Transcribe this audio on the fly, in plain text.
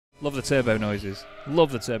Love the turbo noises.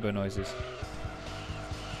 Love the turbo noises.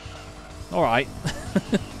 Alright.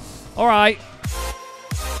 Alright.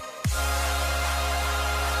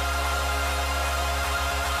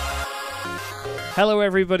 Hello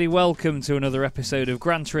everybody, welcome to another episode of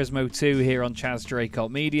Gran Turismo 2 here on Chaz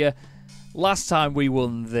Draycott Media. Last time we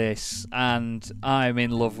won this, and I'm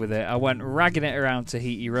in love with it. I went ragging it around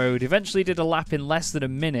Tahiti Road, eventually did a lap in less than a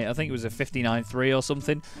minute, I think it was a 59.3 or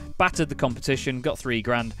something, battered the competition, got 3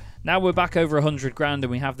 grand. Now we're back over 100 grand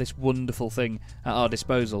and we have this wonderful thing at our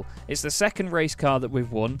disposal. It's the second race car that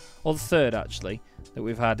we've won, or the third actually, that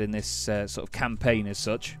we've had in this sort of campaign as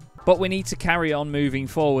such. But we need to carry on moving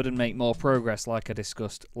forward and make more progress like I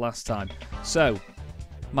discussed last time. So,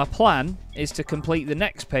 my plan is to complete the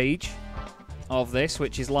next page of this,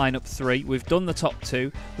 which is lineup 3. We've done the top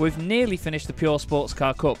 2. We've nearly finished the Pure Sports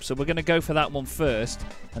Car Cup, so we're going to go for that one first,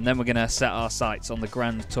 and then we're going to set our sights on the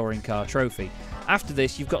Grand Touring Car Trophy. After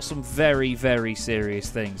this, you've got some very, very serious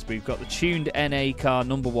things. We've got the tuned NA Car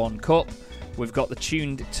Number 1 Cup. We've got the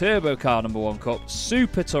tuned Turbo Car Number 1 Cup,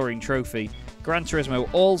 Super Touring Trophy, Gran Turismo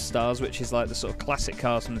All-Stars, which is like the sort of classic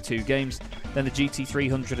cars from the 2 games, then the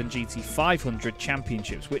GT300 and GT500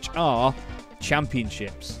 Championships, which are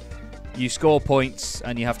championships. You score points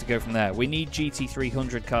and you have to go from there. We need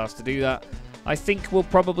GT300 cars to do that. I think we'll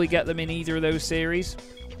probably get them in either of those series,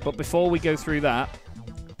 but before we go through that,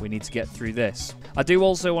 we need to get through this. I do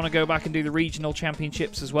also want to go back and do the regional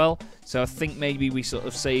championships as well, so I think maybe we sort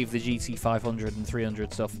of save the GT500 and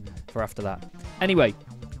 300 stuff for after that. Anyway,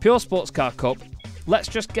 Pure Sports Car Cup, let's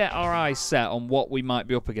just get our eyes set on what we might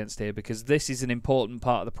be up against here, because this is an important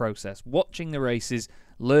part of the process. Watching the races,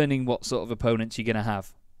 learning what sort of opponents you're going to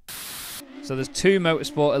have. So there's 2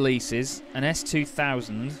 Motorsport Elises, an S2000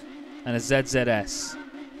 and a ZZS.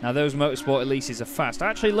 Now those Motorsport Elises are fast. I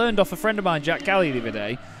actually learned off a friend of mine, Jack Galley, the other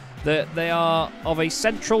day, that they are of a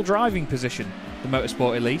central driving position, the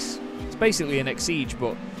Motorsport Elise. It's basically an eXE,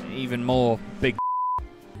 but even more big,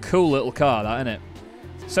 cool little car, that, isn't it?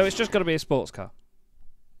 So it's just got to be a sports car.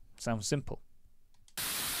 Sounds simple.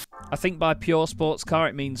 I think by pure sports car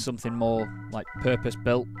it means something more like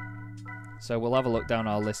purpose-built. So we'll have a look down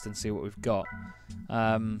our list and see what we've got.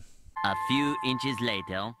 A few inches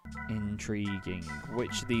later. Intriguing.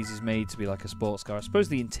 Which of these is made to be like a sports car? I suppose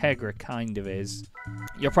the Integra kind of is.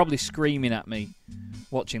 You're probably screaming at me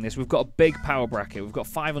watching this. We've got a big power bracket. We've got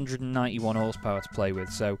 591 horsepower to play with,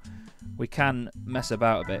 so we can mess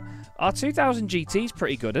about a bit. Our 2000 GT is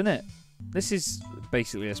pretty good, isn't it? This is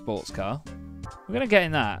basically a sports car. We're going to get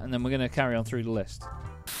in that, and then we're going to carry on through the list.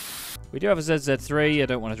 We do have a ZZ3. I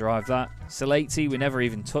don't want to drive that. Silati, we never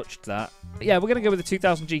even touched that. But yeah, we're going to go with the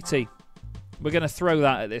 2000 GT. We're going to throw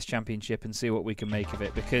that at this championship and see what we can make of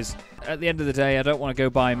it, because at the end of the day, I don't want to go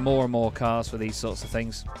buy more and more cars for these sorts of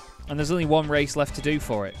things. And there's only one race left to do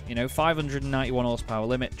for it. You know, 591 horsepower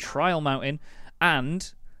limit, trial mountain,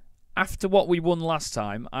 and after what we won last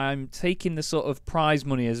time, I'm taking the sort of prize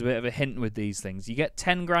money as a bit of a hint with these things. You get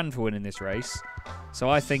 10 grand for winning this race. So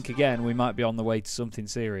I think, again, we might be on the way to something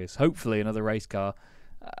serious. Hopefully another race car.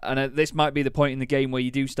 And this might be the point in the game where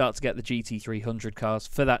you do start to get the GT300 cars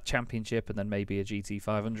for that championship, and then maybe a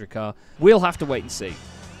GT500 car. We'll have to wait and see.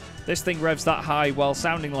 This thing revs that high while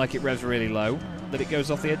sounding like it revs really low, that it goes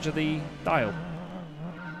off the edge of the dial.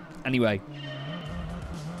 Anyway,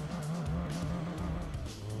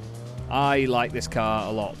 I like this car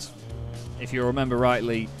a lot. If you remember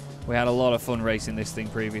rightly, we had a lot of fun racing this thing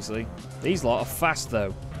previously. These lot are fast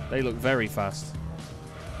though. They look very fast.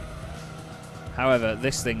 However,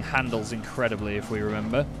 this thing handles incredibly if we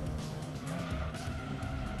remember.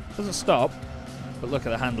 Doesn't stop, but look at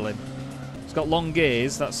the handling. It's got long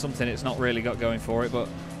gears, that's something it's not really got going for it, but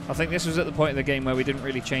I think this was at the point of the game where we didn't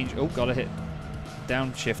really change... Oh, gotta hit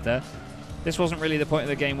downshift there. This wasn't really the point of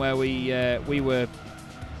the game where we were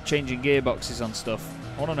changing gearboxes on stuff.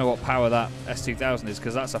 I want to know what power that S2000 is,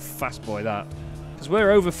 because that's a fast boy, that. Because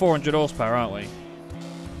we're over 400 horsepower, aren't we?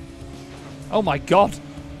 Oh my god!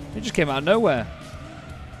 It just came out of nowhere.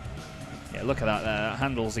 Yeah, look at that there. That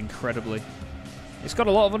handles incredibly. It's got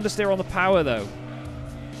a lot of understeer on the power, though.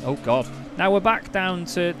 Oh god. Now we're back down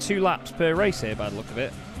to 2 laps per race here, by the look of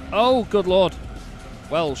it. Oh, good lord.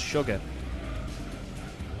 Well, sugar.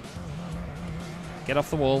 Get off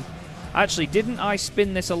the wall. Actually, didn't I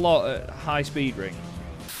spin this a lot at high speed ring?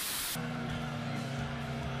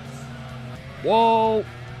 Whoa!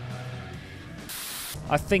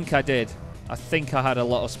 I think I did. I think I had a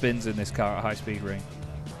lot of spins in this car at high speed ring.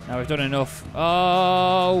 Now we've done enough.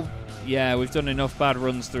 Oh! Yeah, we've done enough bad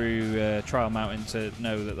runs through Trial Mountain to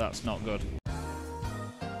know that that's not good.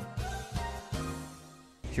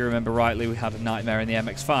 If you remember rightly, we had a nightmare in the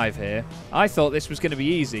MX-5 here. I thought this was going to be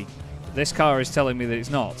easy. This car is telling me that it's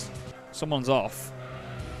not. Someone's off.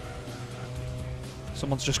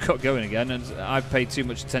 Someone's just got going again, and I've paid too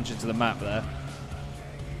much attention to the map there.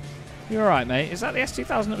 You alright, mate? Is that the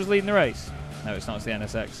S2000 that was leading the race? No, it's not. It's the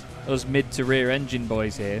NSX. Us mid to rear engine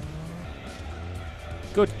boys here.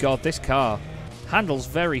 Good God, this car handles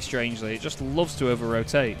very strangely. It just loves to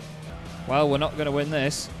over-rotate. Well, we're not going to win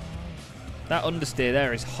this. That understeer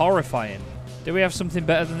there is horrifying. Do we have something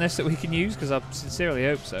better than this that we can use? Because I sincerely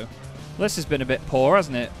hope so. This has been a bit poor,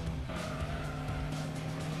 hasn't it?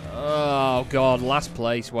 Oh, God, last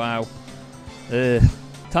place. Wow. Ugh.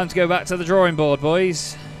 Time to go back to the drawing board,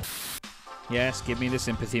 boys. Yes, give me the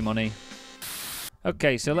sympathy money.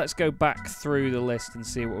 Okay, so let's go back through the list and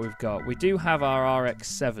see what we've got. We do have our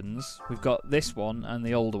RX-7s. We've got this one and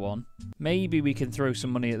the older one. Maybe we can throw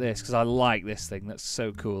some money at this, because I like this thing. That's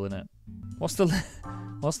so cool, isn't it? What's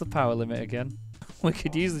the power limit again? We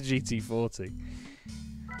could use the GT40.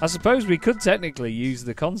 I suppose we could technically use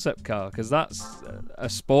the concept car, because that's a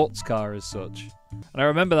sports car as such. And I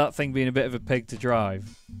remember that thing being a bit of a pig to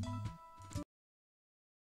drive.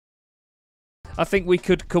 I think we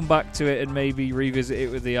could come back to it and maybe revisit it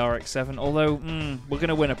with the RX-7, although we're going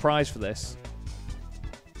to win a prize for this.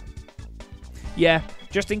 Yeah,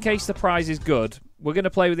 just in case the prize is good, we're going to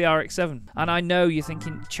play with the RX-7. And I know you're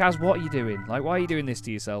thinking, Chaz, what are you doing? Like, why are you doing this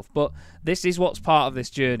to yourself? But this is what's part of this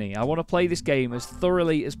journey. I want to play this game as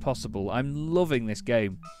thoroughly as possible. I'm loving this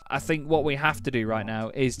game. I think what we have to do right now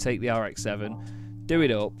is take the RX-7, do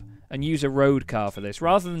it up, and use a road car for this,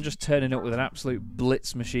 rather than just turning up with an absolute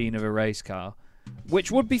blitz machine of a race car,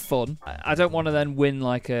 which would be fun. I don't want to then win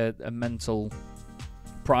like a mental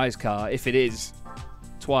prize car if it is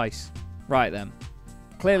twice. Right then.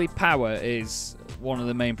 Clearly power is one of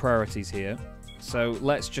the main priorities here, so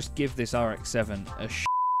let's just give this RX-7 a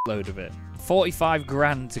load of it. 45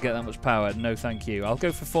 grand to get that much power, no thank you. I'll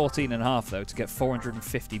go for 14.5 though to get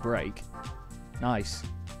 450 brake. Nice.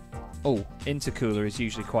 Oh, intercooler is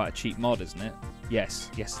usually quite a cheap mod, isn't it? Yes,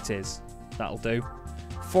 it is. That'll do.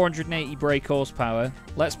 480 brake horsepower.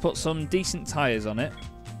 Let's put some decent tyres on it.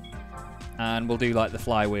 And we'll do like the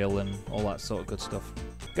flywheel and all that sort of good stuff.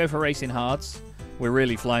 Go for racing hards. We're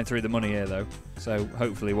really flying through the money here though. So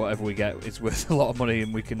hopefully whatever we get is worth a lot of money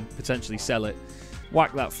and we can potentially sell it.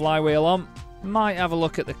 Whack that flywheel on. Might have a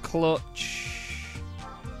look at the clutch.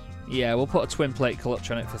 Yeah, we'll put a twin plate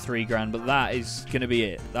clutch on it for 3 grand, but that is going to be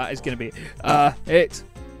it. That is going to be it.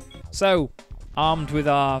 So, armed with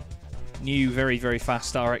our new very, very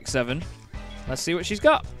fast RX-7, let's see what she's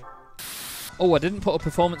got. Oh, I didn't put a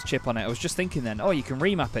performance chip on it. I was just thinking then, oh, you can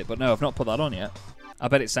remap it, but no, I've not put that on yet. I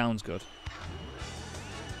bet it sounds good.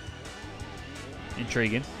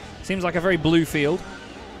 Intriguing. Seems like a very blue field.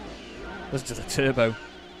 Listen to the turbo.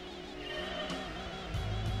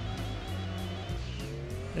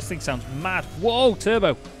 This thing sounds mad. Whoa,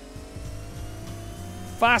 turbo.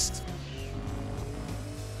 Fast.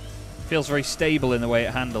 Feels very stable in the way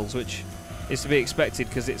it handles, which is to be expected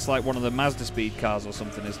because it's like one of the Mazda speed cars or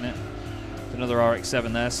something, isn't it? Another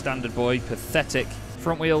RX-7 there. Standard boy. Pathetic.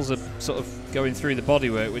 Front wheels are sort of going through the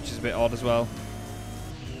bodywork, which is a bit odd as well.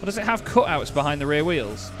 But does it have cutouts behind the rear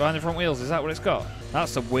wheels? Behind the front wheels? Is that what it's got?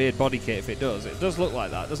 That's a weird body kit if it does. It does look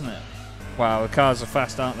like that, doesn't it? Wow, the cars are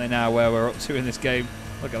fast, aren't they, now, where we're up to in this game?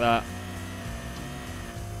 Look at that.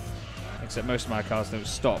 Except most of my cars don't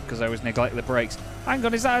stop because I always neglect the brakes. Hang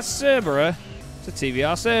on, is that a Cerbera? It's a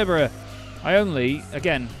TVR Cerbera. I only,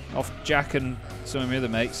 again, off Jack and some of my other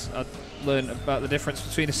mates, I learned about the difference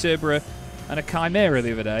between a Cerbera and a Chimera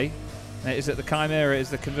the other day. And it is that the Chimera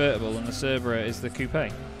is the convertible and the Cerbera is the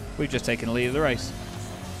coupe. We've just taken the lead of the race.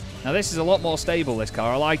 Now this is a lot more stable, this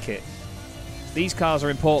car. I like it. These cars are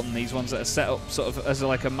important, these ones that are set up sort of as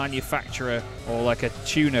like a manufacturer or like a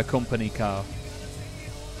tuner company car.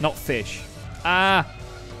 Not fish. Ah!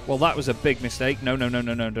 Well, that was a big mistake. No,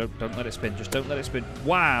 don't let it spin. Just don't let it spin.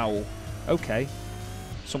 Wow. Okay.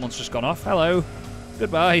 Someone's just gone off. Hello.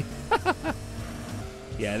 Goodbye.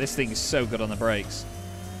 Yeah, this thing is so good on the brakes.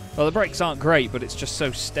 Well, the brakes aren't great, but it's just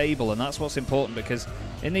so stable, and that's what's important because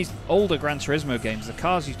in these older Gran Turismo games, the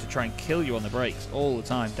cars used to try and kill you on the brakes all the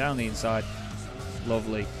time, down the inside.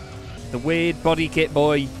 Lovely. The weird body kit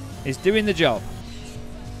boy is doing the job.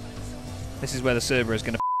 This is where the Cerbera is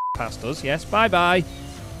going to past us. Yes, bye-bye.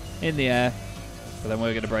 In the air. But then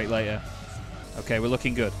we're going to brake later. Okay, we're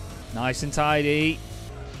looking good. Nice and tidy.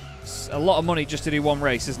 It's a lot of money just to do one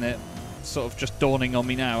race, isn't it? It's sort of just dawning on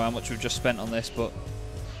me now how much we've just spent on this, but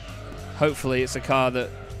hopefully it's a car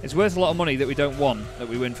that is worth a lot of money that we don't want, that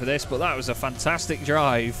we win for this. But that was a fantastic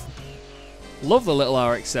drive. Love the little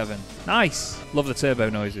RX-7. Nice. Love the turbo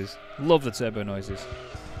noises. Love the turbo noises.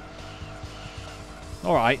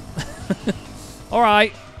 All right. All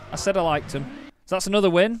right. I said I liked them. So that's another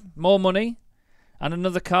win. More money. And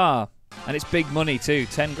another car. And it's big money too.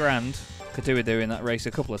 10 grand. Could do with doing that race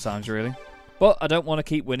a couple of times, really. But I don't want to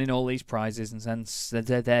keep winning all these prizes and then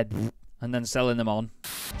selling them on.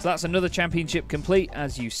 So that's another championship complete,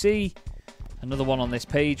 as you see. Another one on this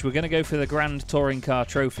page. We're going to go for the Grand Touring Car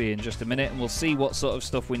Trophy in just a minute, and we'll see what sort of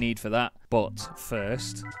stuff we need for that. But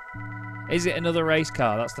first, is it another race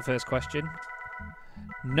car? That's the first question.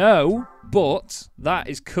 No, but that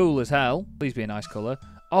is cool as hell. Please be a nice colour.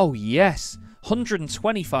 Oh, yes.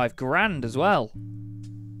 125 grand as well.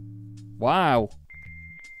 Wow.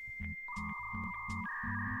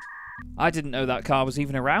 I didn't know that car was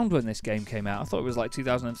even around when this game came out. I thought it was like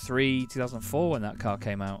 2003, 2004 when that car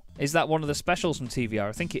came out. Is that one of the specials from TVR?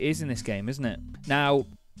 I think it is in this game, isn't it? Now,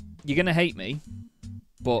 you're going to hate me,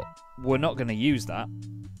 but we're not going to use that.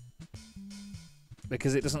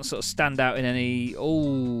 Because it doesn't sort of stand out in any...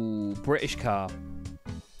 Oh, British car.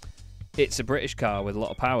 It's a British car with a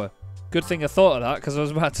lot of power. Good thing I thought of that because I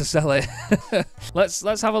was about to sell it.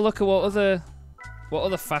 Let's have a look at what other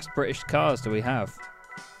fast British cars do we have.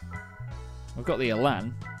 We've got the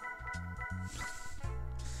Elan.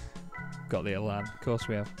 Got the Elan, of course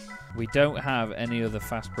we have. We don't have any other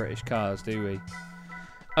fast British cars, do we?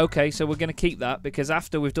 Okay, so we're going to keep that because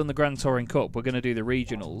after we've done the Grand Touring Cup, we're going to do the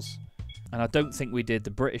regionals. And I don't think we did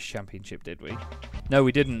the British Championship, did we? No,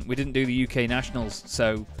 we didn't. We didn't do the UK Nationals,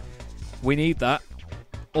 so we need that.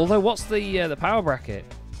 Although, what's the power bracket?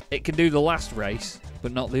 It can do the last race,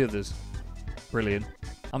 but not the others. Brilliant.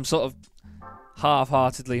 I'm sort of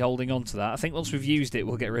half-heartedly holding on to that. I think once we've used it,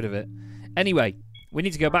 we'll get rid of it. Anyway, we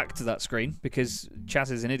need to go back to that screen because Chaz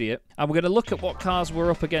is an idiot. And we're going to look at what cars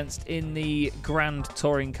we're up against in the Grand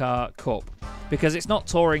Touring Car Cup. Because it's not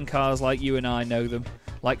touring cars like you and I know them,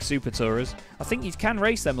 like Super Tourers. I think you can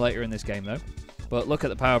race them later in this game, though. But look at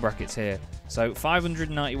the power brackets here. So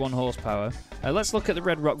 591 horsepower. Let's look at the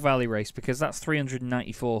Red Rock Valley race because that's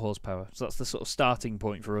 394 horsepower. So that's the sort of starting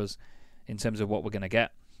point for us in terms of what we're going to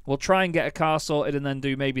get. We'll try and get a car sorted and then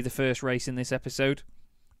do maybe the first race in this episode.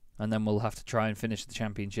 And then we'll have to try and finish the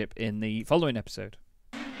championship in the following episode.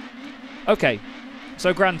 Okay,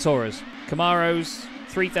 so Grand Tourers. Camaros,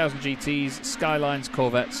 3000 GTs, Skylines,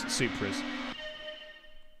 Corvettes, Supras.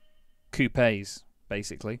 Coupes,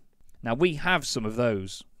 basically. Now, we have some of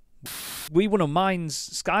those. We won a Mines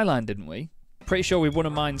Skyline, didn't we? Pretty sure we won a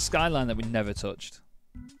Mines Skyline that we never touched.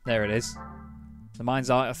 There it is. The Mines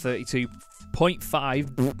are at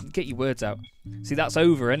 32.5. Get your words out. See, that's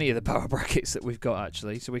over any of the power brackets that we've got,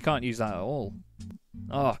 actually, so we can't use that at all.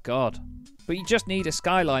 Oh, God. But you just need a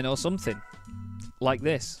Skyline or something. Like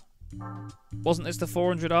this. Wasn't this the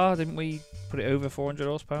 400R? Didn't we put it over 400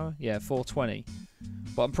 horsepower? Yeah, 420.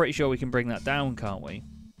 But I'm pretty sure we can bring that down, can't we?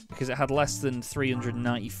 Because it had less than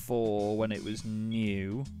 394 when it was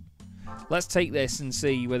new. Let's take this and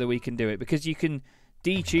see whether we can do it. Because you can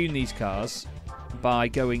detune these cars by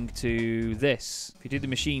going to this. If you do the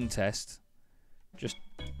machine test, just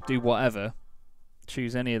do whatever.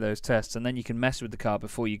 Choose any of those tests. And then you can mess with the car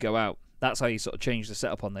before you go out. That's how you sort of change the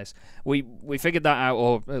setup on this. We figured that out,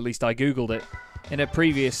 or at least I Googled it, in a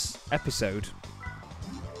previous episode.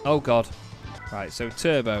 Oh, God. Right, so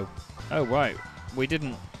turbo. Oh, right. We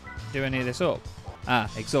didn't do any of this up. Ah,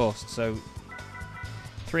 exhaust. So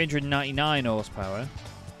 399 horsepower.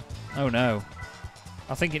 Oh, no.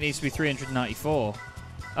 I think it needs to be 394.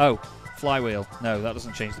 Oh, flywheel. No, that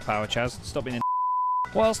doesn't change the power, Chaz. Stop being in.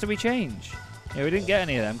 What else did we change? Yeah, we didn't get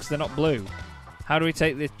any of them because they're not blue. How do we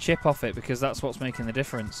take the chip off it? Because that's what's making the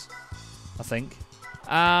difference, I think.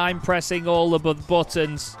 I'm pressing all the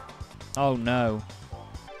buttons. Oh, no.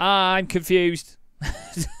 I'm confused.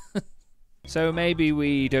 So maybe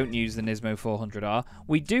we don't use the Nismo 400R.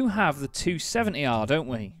 We do have the 270R, don't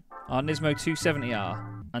we? Our Nismo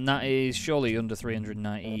 270R. And that is surely under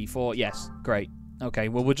 394. Yes, great. Okay,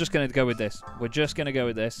 well, we're just going to go with this. We're just going to go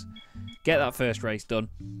with this. Get that first race done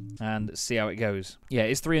and see how it goes. Yeah,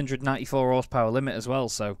 it's 394 horsepower limit as well,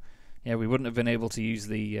 so yeah, we wouldn't have been able to use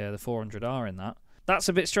the 400R in that. That's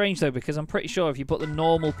a bit strange, though, because I'm pretty sure if you put the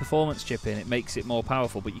normal performance chip in, it makes it more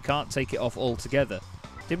powerful, but you can't take it off altogether.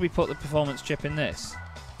 Did we put the performance chip in this?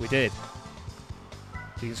 We did.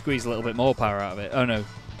 So you can squeeze a little bit more power out of it. Oh, no.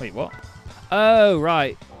 Wait, what? Oh,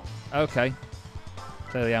 right. Okay.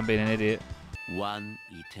 Clearly I'm being an idiot. One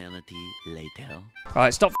eternity later.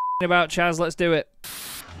 Alright, stop f***ing about, Chaz. Let's do it.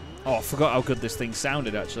 Oh, I forgot how good this thing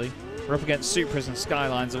sounded, actually. We're up against Supras and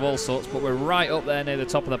Skylines of all sorts, but we're right up there near the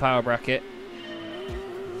top of the power bracket.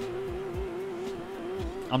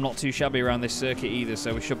 I'm not too shabby around this circuit either,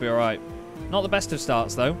 so we should be alright. Not the best of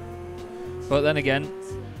starts, though. But then again,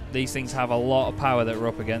 these things have a lot of power that we're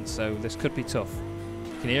up against, so this could be tough.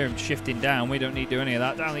 You can hear him shifting down. We don't need to do any of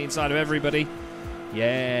that. Down the inside of everybody.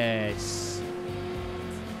 Yes.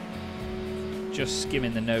 Just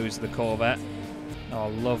skimming the nose of the Corvette. Oh,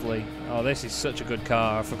 lovely. Oh, this is such a good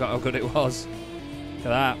car. I forgot how good it was. Look at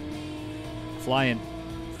that. Flying.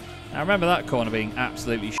 Now, remember that corner being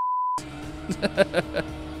absolutely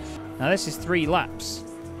Now, this is 3 laps.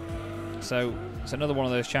 So, it's another one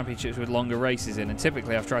of those championships with longer races in. And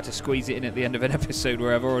typically, I've tried to squeeze it in at the end of an episode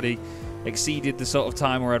where I've already exceeded the sort of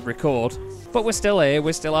time where I'd record. But we're still here.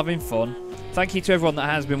 We're still having fun. Thank you to everyone that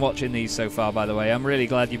has been watching these so far, by the way. I'm really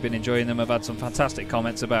glad you've been enjoying them. I've had some fantastic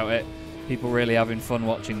comments about it. People really having fun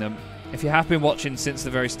watching them. If you have been watching since the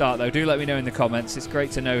very start, though, do let me know in the comments. It's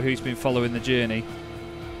great to know who's been following the journey.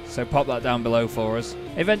 So pop that down below for us.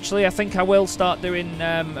 Eventually, I think I will start doing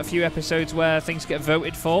a few episodes where things get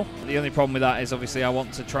voted for. The only problem with that is obviously I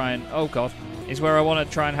want to try and... Oh, God. Is where I want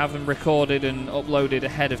to try and have them recorded and uploaded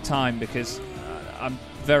ahead of time because I'm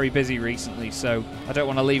very busy recently, so I don't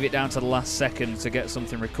want to leave it down to the last second to get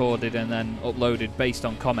something recorded and then uploaded based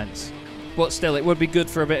on comments. But still, it would be good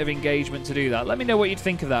for a bit of engagement to do that. Let me know what you'd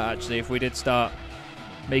think of that, actually, if we did start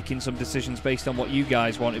making some decisions based on what you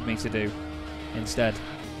guys wanted me to do instead.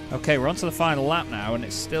 Okay, we're on to the final lap now, and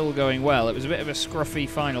it's still going well. It was a bit of a scruffy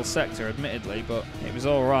final sector, admittedly, but it was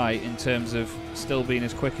all right in terms of still being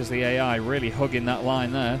as quick as the AI, really hugging that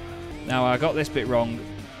line there. Now, I got this bit wrong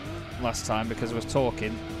last time because I was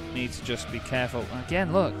talking. Need to just be careful.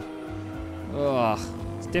 Again, look. Oh,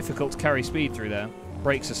 it's difficult to carry speed through there.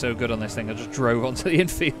 Brakes are so good on this thing, I just drove onto the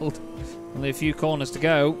infield. Only a few corners to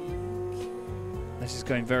go. This is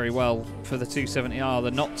going very well for the 270R,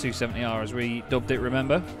 the not 270R as we dubbed it,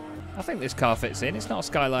 remember? I think this car fits in. It's not a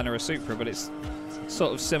Skyline or a Supra, but it's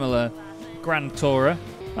sort of similar. Gran Tourer.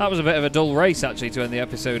 That was a bit of a dull race, actually, to end the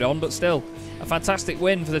episode on, but still, a fantastic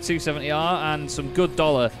win for the 270R and some good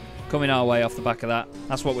dollar coming our way off the back of that.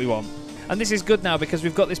 That's what we want. And this is good now because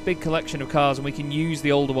we've got this big collection of cars and we can use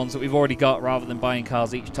the older ones that we've already got rather than buying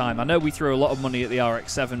cars each time. I know we threw a lot of money at the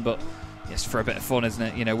RX-7, but it's for a bit of fun, isn't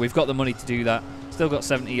it? You know, we've got the money to do that. Still got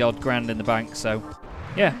 70 odd grand in the bank, so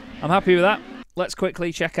yeah, I'm happy with that. Let's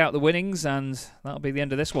quickly check out the winnings, and that'll be the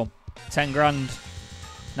end of this one. 10 grand.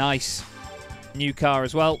 Nice. New car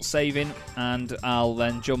as well, saving, and I'll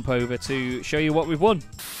then jump over to show you what we've won.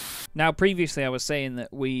 Now, previously I was saying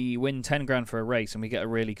that we win 10 grand for a race and we get a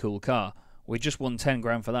really cool car. We just won 10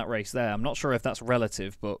 grand for that race there. I'm not sure if that's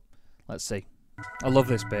relative, but let's see. I love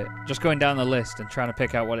this bit. Just going down the list and trying to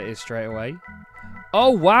pick out what it is straight away.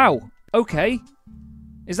 Oh, wow. Okay.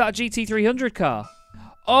 Is that a GT300 car?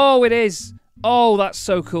 Oh, it is. Oh, that's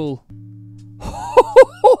so cool.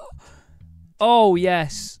 Oh,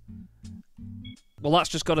 yes. Well, that's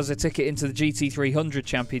just got us a ticket into the GT300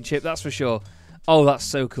 Championship, that's for sure. Oh, that's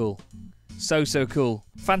so cool. So, so cool.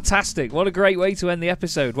 Fantastic. What a great way to end the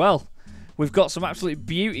episode. Well, we've got some absolute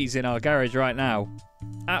beauties in our garage right now.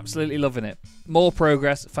 Absolutely loving it. More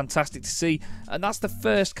progress. Fantastic to see. And that's the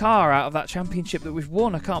first car out of that championship that we've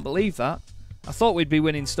won. I can't believe that. I thought we'd be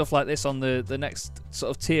winning stuff like this on the next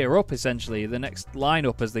sort of tier up, essentially. The next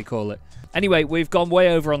line-up, as they call it. Anyway, we've gone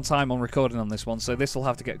way over on time on recording on this one, so this will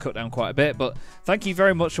have to get cut down quite a bit. But thank you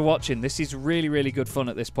very much for watching. This is really, really good fun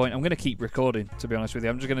at this point. I'm going to keep recording, to be honest with you.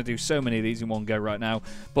 I'm just going to do so many of these in one go right now.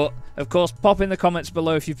 But, of course, pop in the comments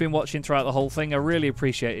below if you've been watching throughout the whole thing. I really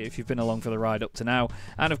appreciate it if you've been along for the ride up to now.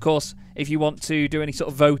 And, of course, if you want to do any sort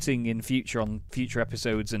of voting in future on future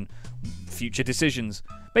episodes and future decisions.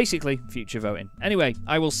 Basically, future voting. Anyway,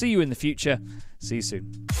 I will see you in the future. See you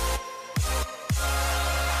soon.